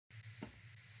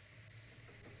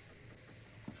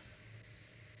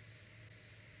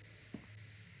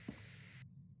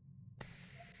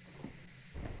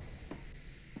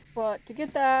but to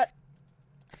get that...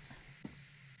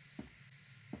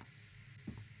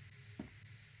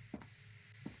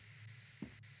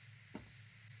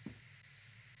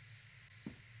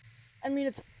 I mean,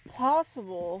 it's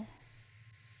possible.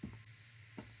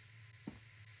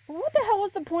 But what the hell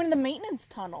was the point of the maintenance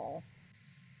tunnel?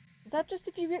 Is that just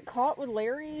if you get caught with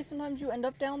Larry, sometimes you end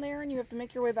up down there and you have to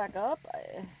make your way back up?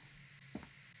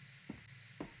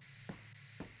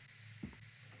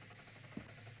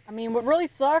 I mean, what really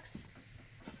sucks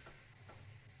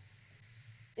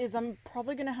is I'm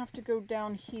probably gonna have to go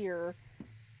down here.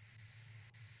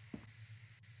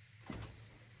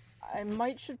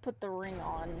 I should put the ring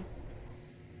on.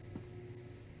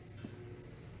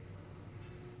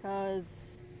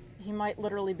 Because he might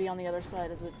literally be on the other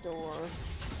side of the door.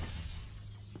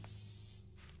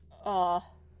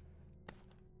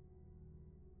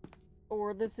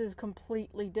 Or this is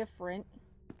completely different.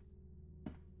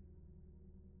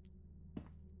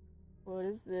 What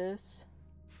is this?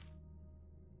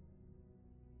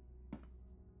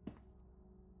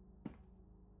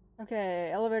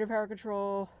 Okay, elevator power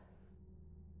control.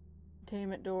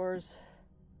 Containment doors.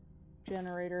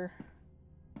 Generator.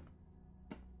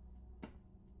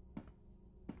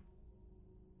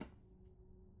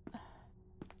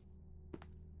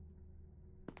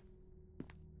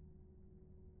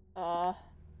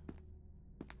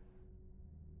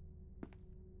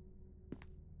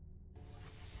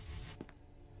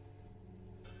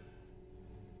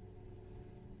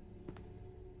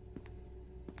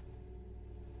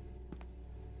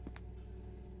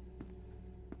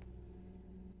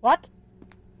 What?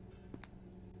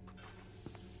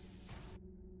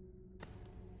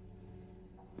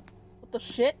 What the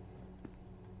shit?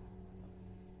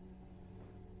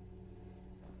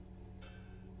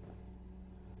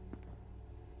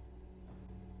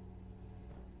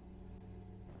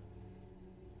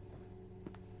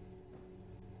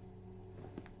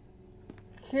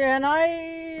 Can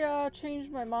I, change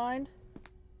my mind?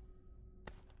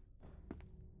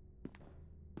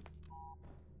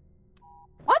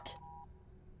 What?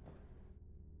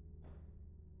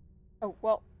 Oh,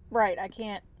 well, right, I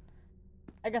can't...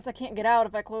 I guess I can't get out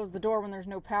if I close the door when there's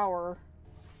no power.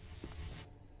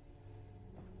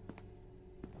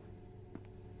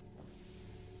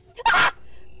 Ah!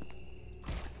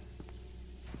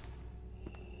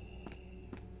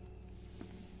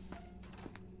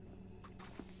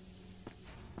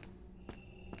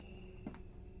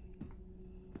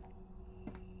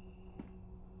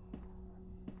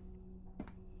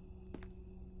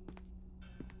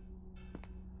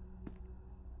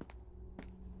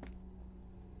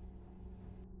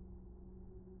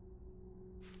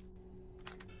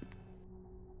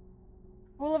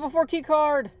 Oh, level 4 key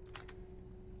card!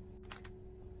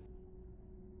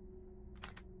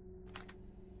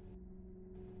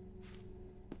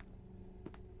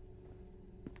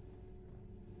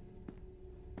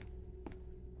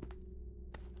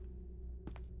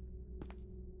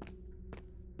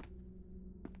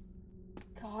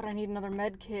 God, I need another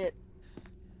med kit.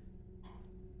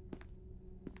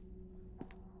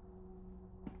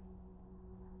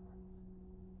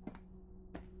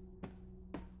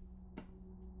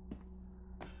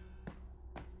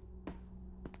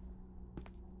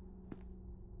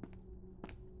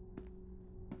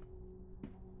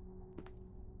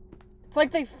 It's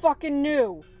like they fucking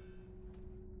knew.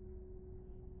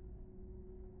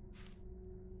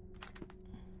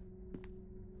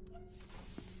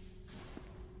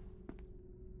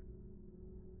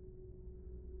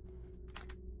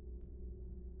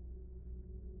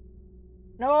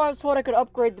 No, I was told I could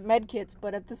upgrade the medkits,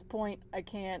 but at this point, I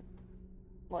can't,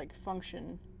 like,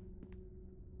 function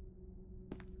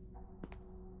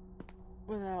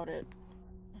without it.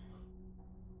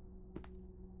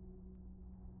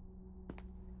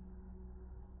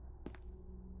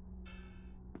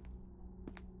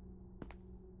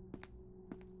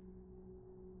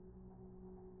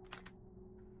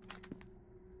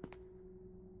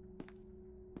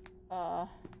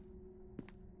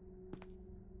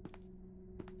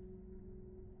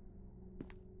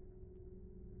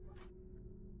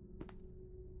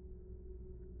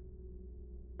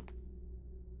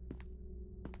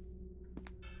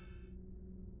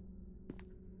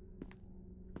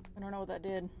 I don't know what that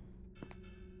did.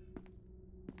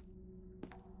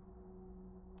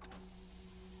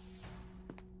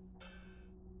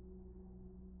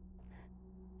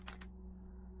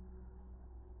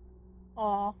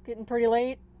 Aw, getting pretty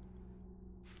late.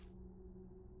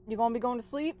 You gonna be going to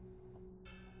sleep?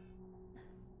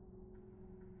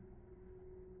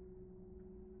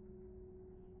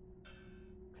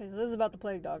 Okay, so this is about the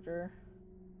plague doctor.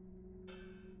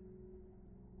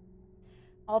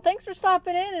 Well, thanks for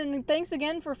stopping in, and thanks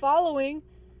again for following.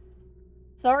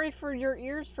 Sorry for your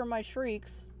ears for my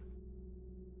shrieks.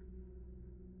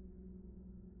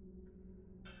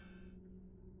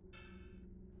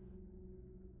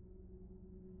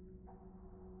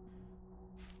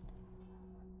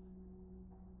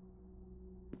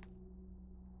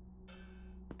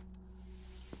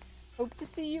 Hope to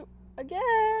see you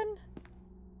again.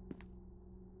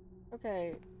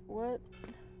 Okay, what?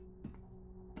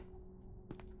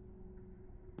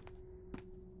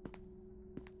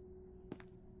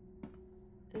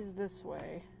 Is this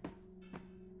way?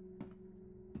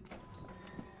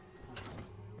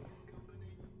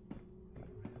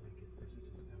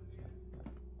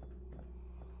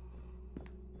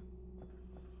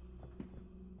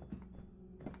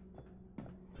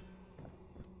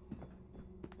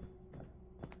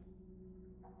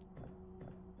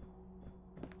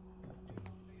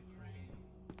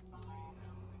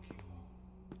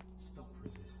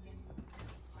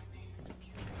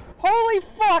 Holy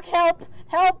fuck! Help!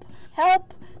 Help!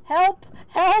 Help! Help!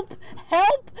 Help!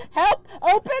 Help! Help!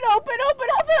 Open! Open! Open!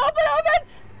 Open! Open! Open!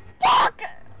 Fuck!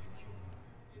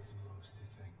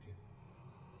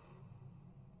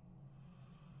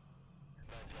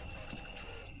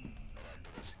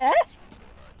 Eh?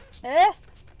 Eh?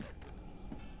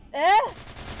 Eh?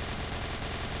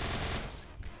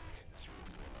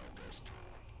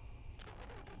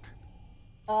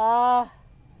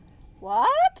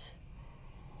 What?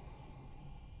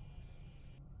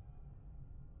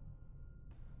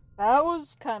 That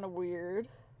was kind of weird.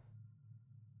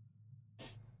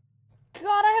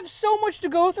 God, I have so much to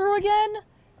go through again.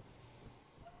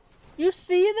 You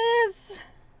see this?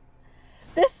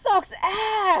 This sucks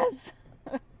ass.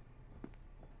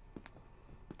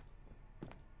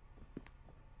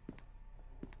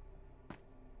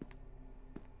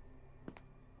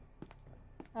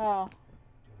 Oh.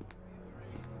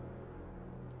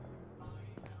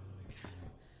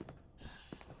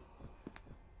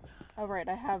 Oh right,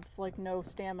 I have like no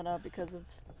stamina because of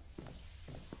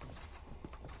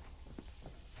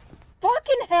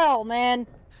fucking hell, man.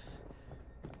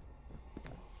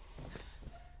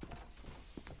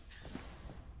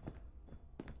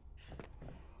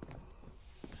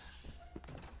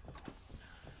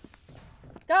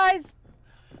 Guys,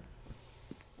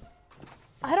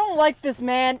 I don't like this,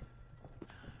 man.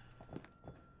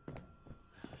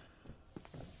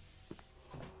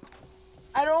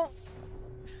 I don't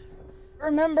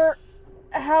remember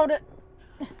how to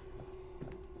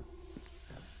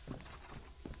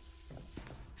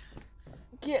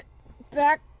get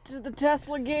back to the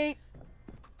Tesla gate.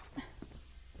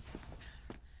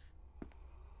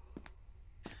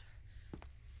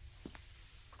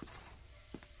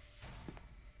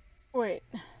 Wait.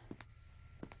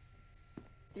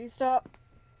 Do you stop?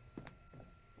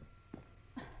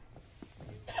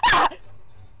 Ah!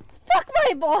 Fuck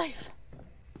my life!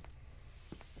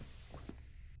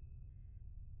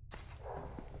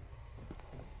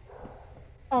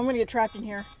 Oh, I'm gonna get trapped in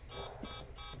here.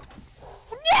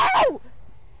 No!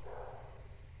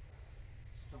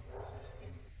 Stop resisting.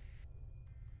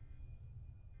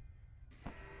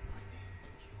 I need to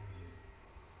kill you.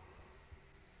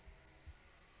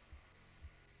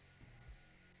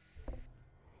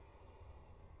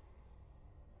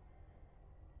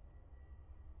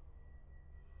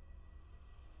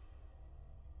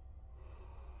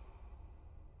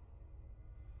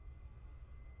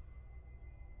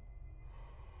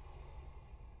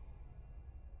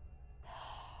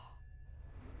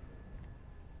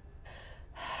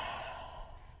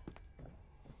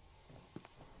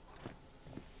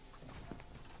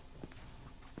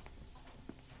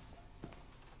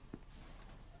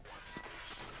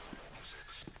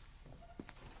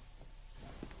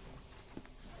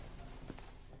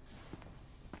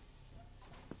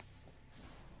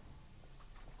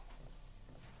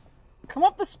 Come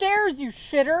up the stairs, you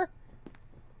shitter!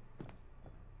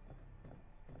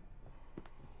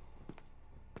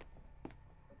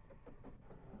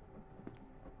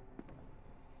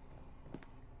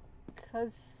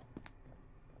 Cause...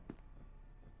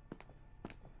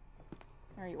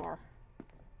 There you are.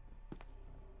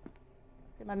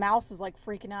 Okay, my mouse is like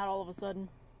freaking out all of a sudden.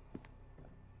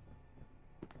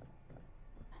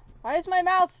 Why is my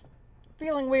mouse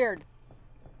feeling weird?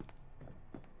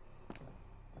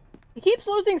 He keeps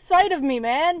losing sight of me,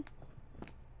 man!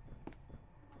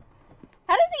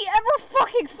 How does he ever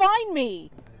fucking find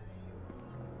me?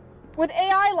 With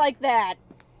AI like that?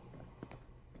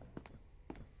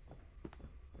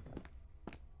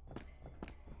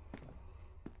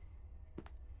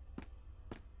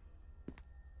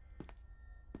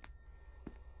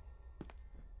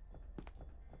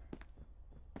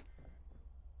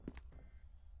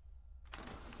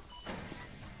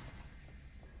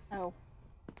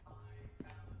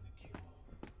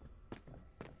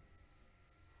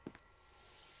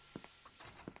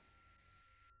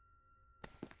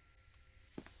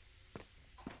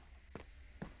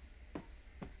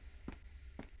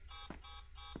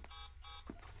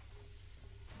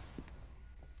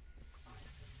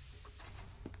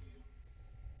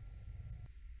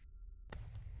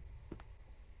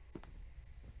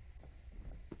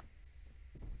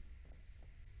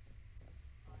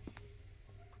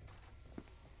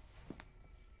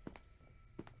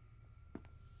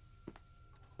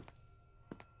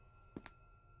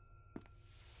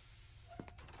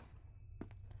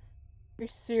 You're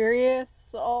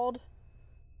serious, Ald?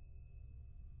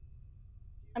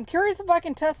 I'm curious if I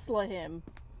can Tesla him.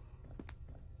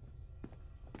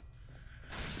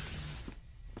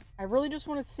 I really just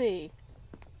want to see.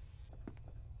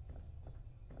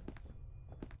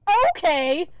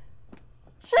 Okay!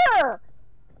 Sure!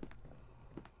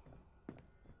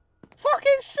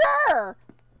 Fucking sure!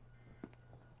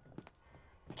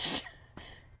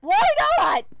 Why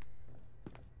not?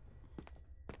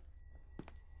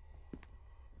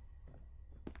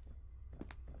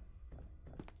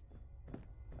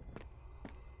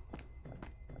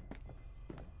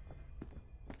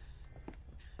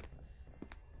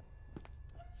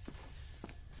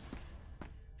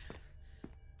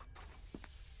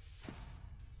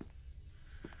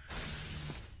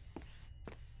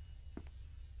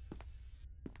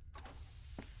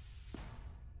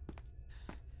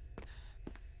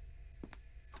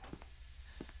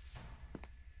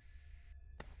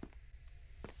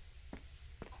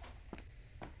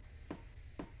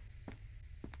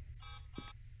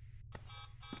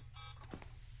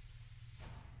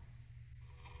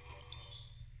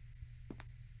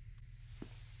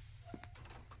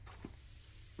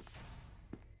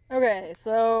 Okay,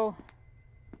 so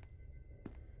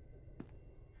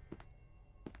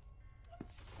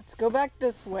let's go back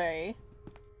this way.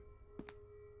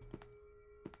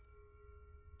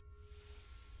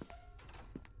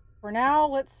 For now,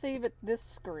 let's save it this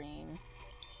screen.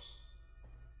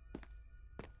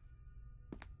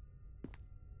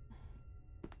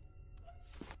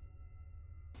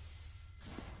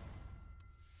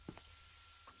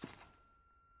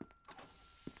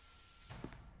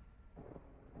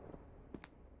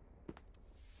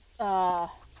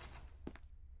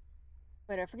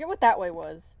 Wait, I forget what that way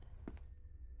was.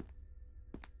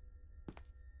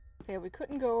 Okay, we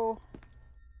couldn't go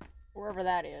wherever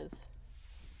that is.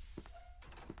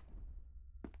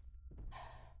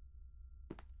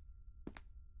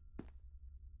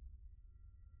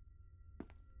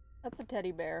 That's a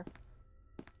teddy bear.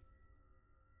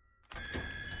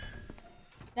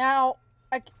 Now,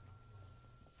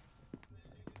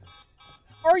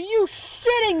 are you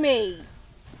shitting me?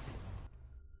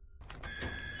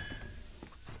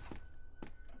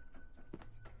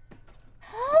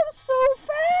 How so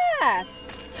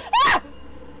fast? Ah!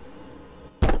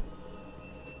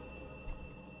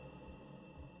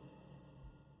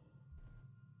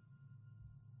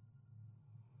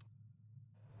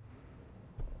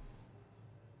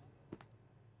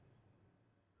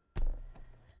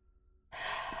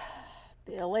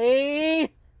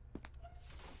 Billy!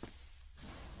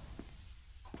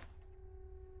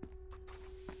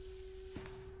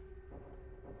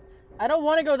 I don't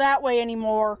want to go that way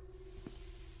anymore.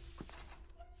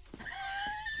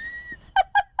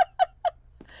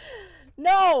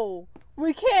 No!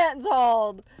 We can't,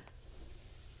 Zald!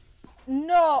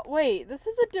 No, wait, this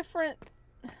is a different...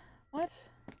 What?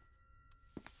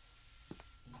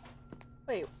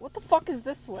 Wait, what the fuck is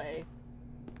this way?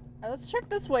 Let's check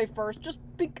this way first, just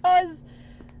because...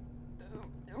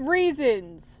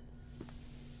 reasons.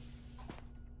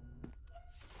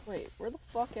 Wait, where the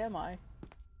fuck am I?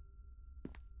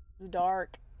 It's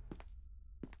dark.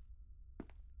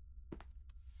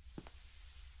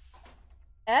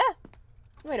 Eh?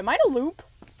 Wait, am I in a loop?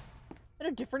 Is that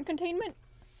a different containment?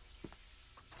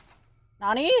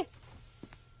 Nani?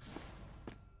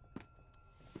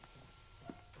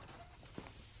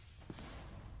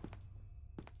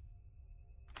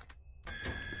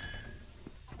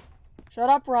 Shut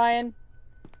up, Ryan.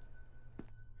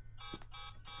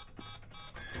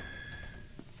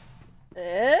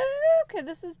 Okay,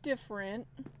 this is different.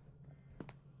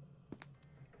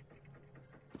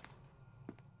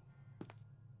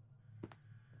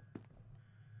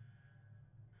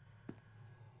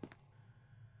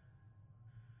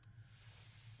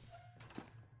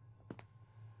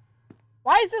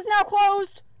 Why is this now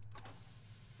closed?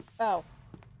 Oh.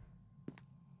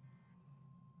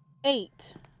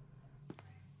 8.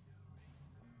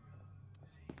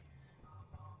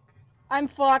 I'm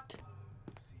fucked.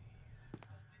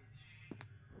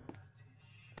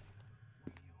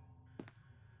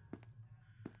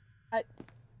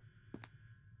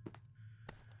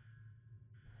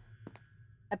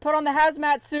 I put on the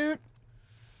hazmat suit.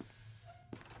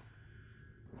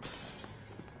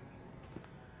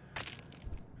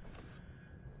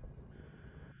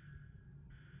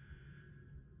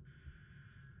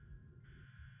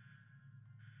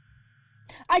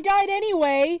 I died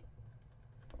anyway.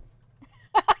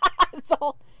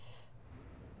 So...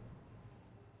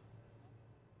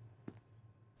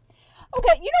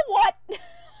 Okay, you know what? Can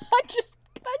I just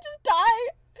die?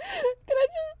 Can I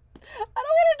just... I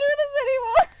don't want to do this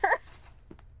anymore!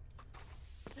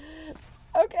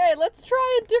 Okay, let's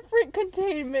try a different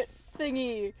containment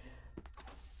thingy.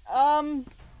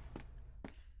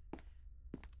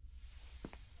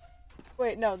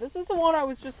 Wait, no, this is the one I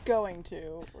was just going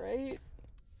to, right?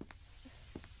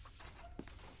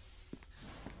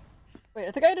 Wait,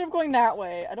 I think I ended up going that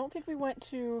way. I don't think we went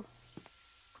to...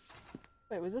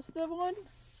 Wait, was this the one?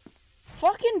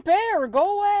 Fucking bear,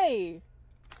 go away!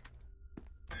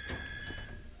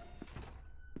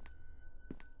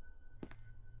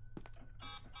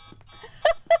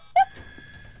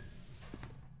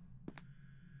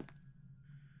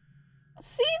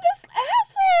 See this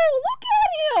asshole? Look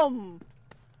at him!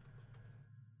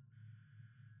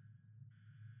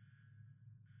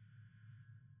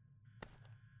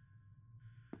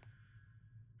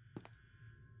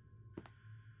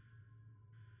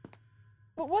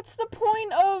 But what's the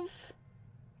point of...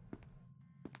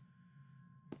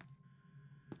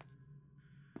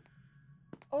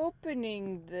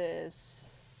 opening this?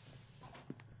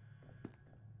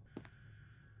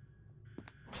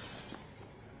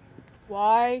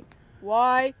 Why?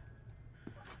 Why?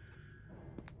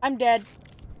 I'm dead.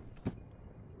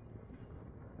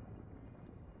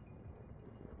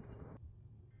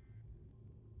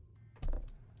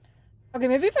 Okay,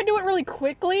 maybe if I do it really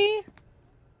quickly...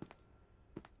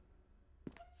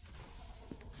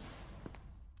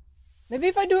 Maybe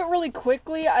if I do it really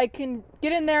quickly, I can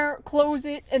get in there, close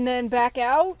it, and then back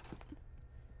out?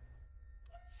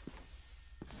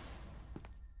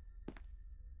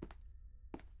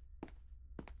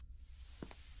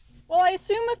 Well, I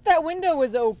assume if that window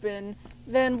is open,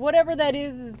 then whatever that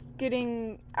is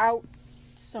getting out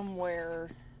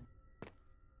somewhere.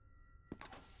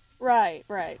 Right,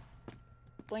 right.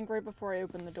 Blink right before I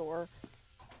open the door.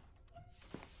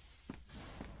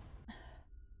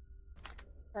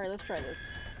 Alright, let's try this.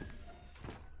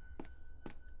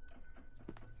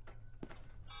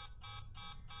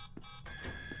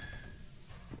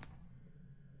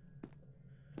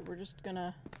 We're just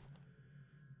gonna...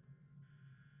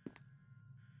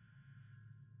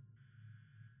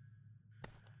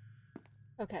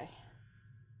 Okay.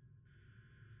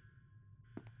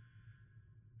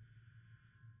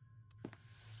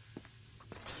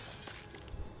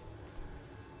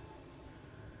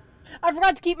 I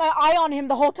forgot to keep my eye on him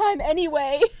the whole time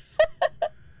anyway!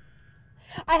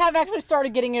 I have actually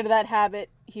started getting into that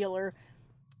habit, healer.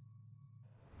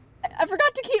 I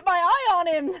forgot to keep my eye on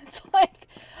him! It's like,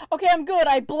 okay, I'm good,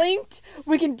 I blinked,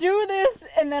 we can do this,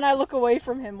 and then I look away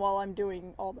from him while I'm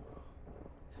doing all the...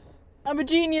 I'm a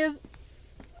genius!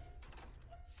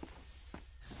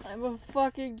 I'm a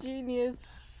fucking genius.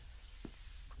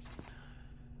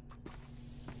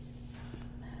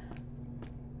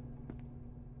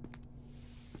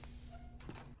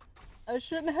 I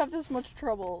shouldn't have this much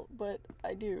trouble, but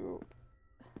I do.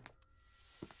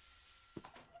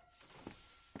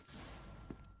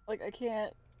 Like, I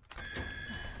can't.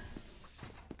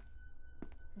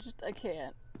 Just, I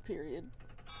can't. Period.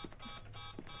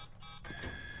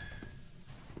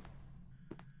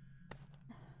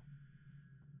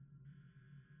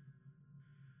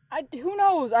 Who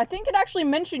knows? I think it actually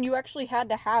mentioned you actually had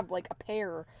to have, like, a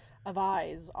pair of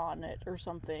eyes on it or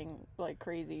something, like,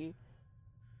 crazy.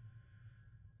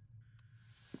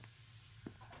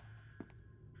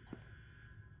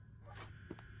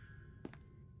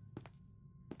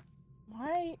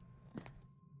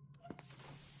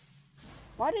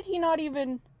 Why did he not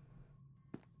even...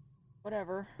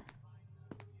 Whatever.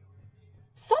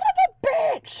 Son of a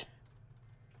bitch!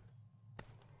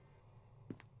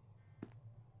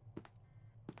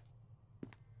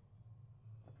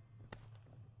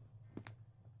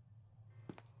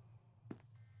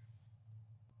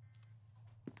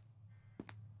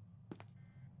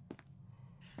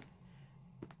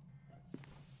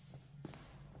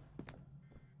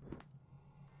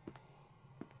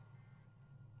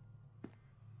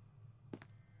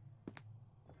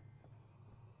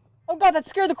 Oh god, that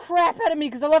scared the crap out of me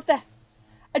because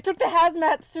I took the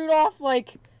hazmat suit off,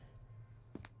 like,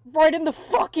 right in the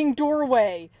fucking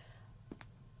doorway.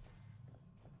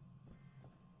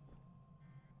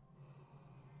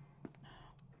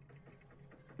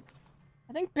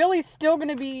 I think Billy's still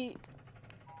gonna be...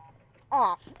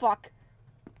 Aw, fuck.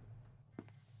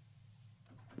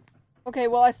 Okay,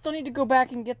 well, I still need to go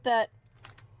back and get that...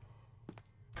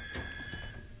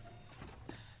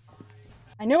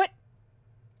 I knew it!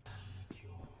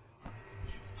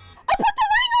 I put the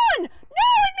ring on! No,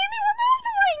 it made me remove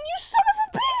the ring, you son of a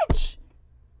bitch!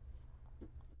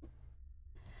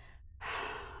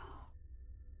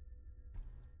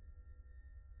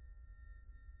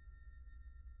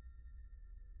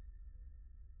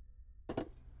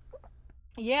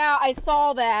 Yeah, I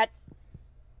saw that.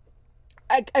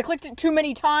 I clicked it too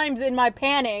many times in my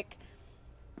panic.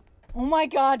 Oh my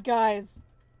god, guys.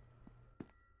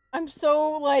 I'm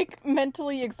so, like,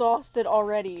 mentally exhausted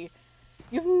already.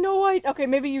 You have no idea. Okay,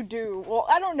 maybe you do. Well,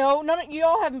 I don't know. Not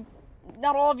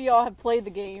all of y'all have played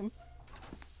the game.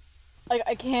 Like,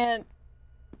 I can't.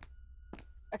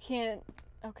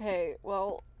 Okay,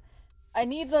 well, I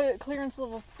need the clearance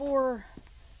level 4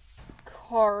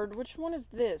 card. Which one is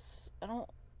this? I don't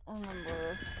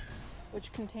remember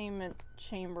which containment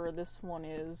chamber this one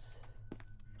is.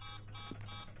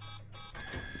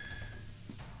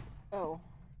 Oh.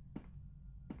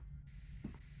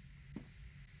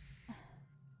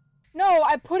 No,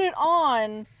 I put it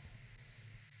on.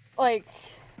 Like.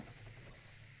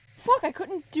 Fuck, I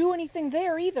couldn't do anything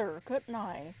there either, couldn't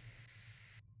I?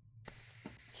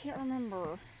 Can't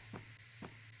remember.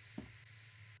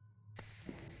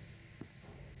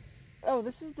 Oh,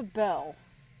 this is the bell.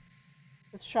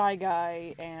 This Shy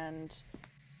Guy and...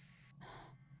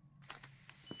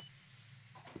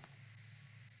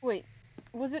 Wait,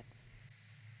 was it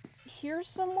here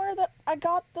somewhere that I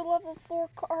got the level 4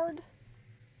 card?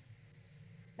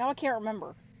 Now I can't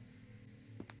remember.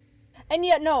 And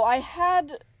yet, no, I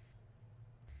had...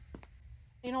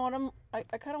 You know what,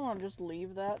 I kind of want to just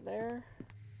leave that there.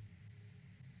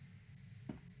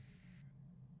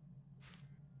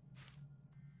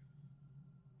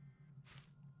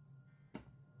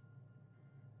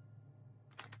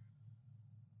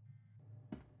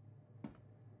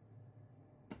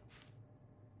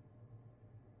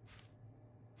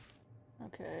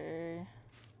 Okay.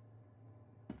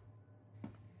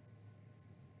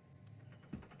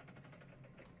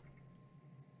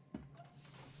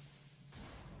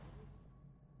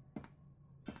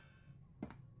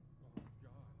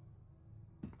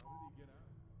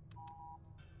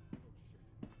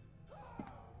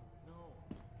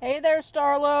 Hey there,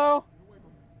 Starlo!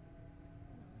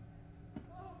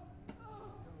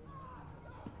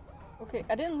 Okay,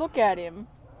 I didn't look at him.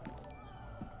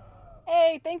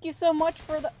 Hey, thank you so much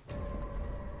for the...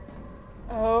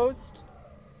 host.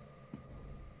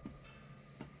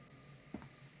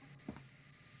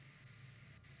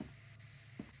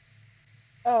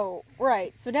 Oh,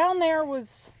 right. So down there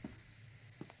was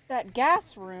that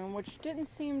gas room, which didn't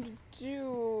seem to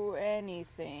do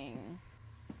anything.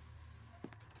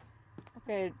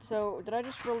 Okay, so did I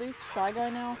just release Shy Guy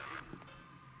now?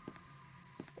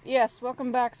 Yes,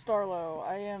 welcome back, Starlo.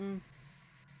 I am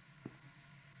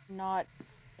not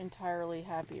entirely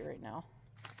happy right now.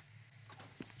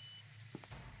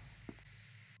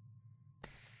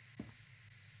 I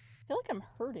feel like I'm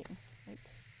hurting. Like,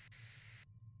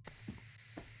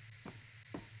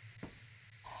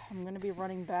 I'm gonna be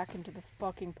running back into the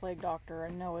fucking Plague Doctor,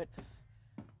 I know it.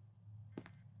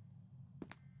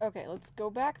 Okay, let's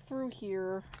go back through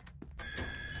here.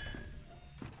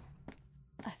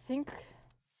 I think...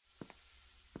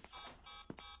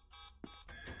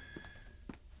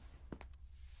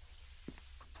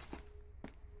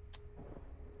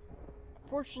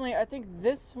 Fortunately, I think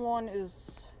this one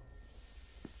is...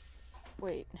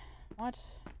 Wait, what?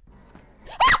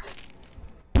 Ah!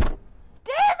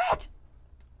 Damn it!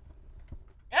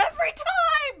 Every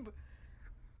time!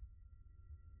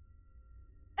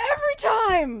 Every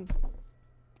time!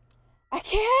 I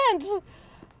can't!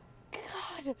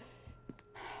 God.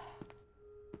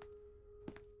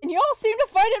 And y'all seem to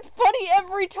find it funny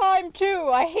every time, too.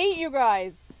 I hate you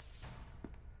guys.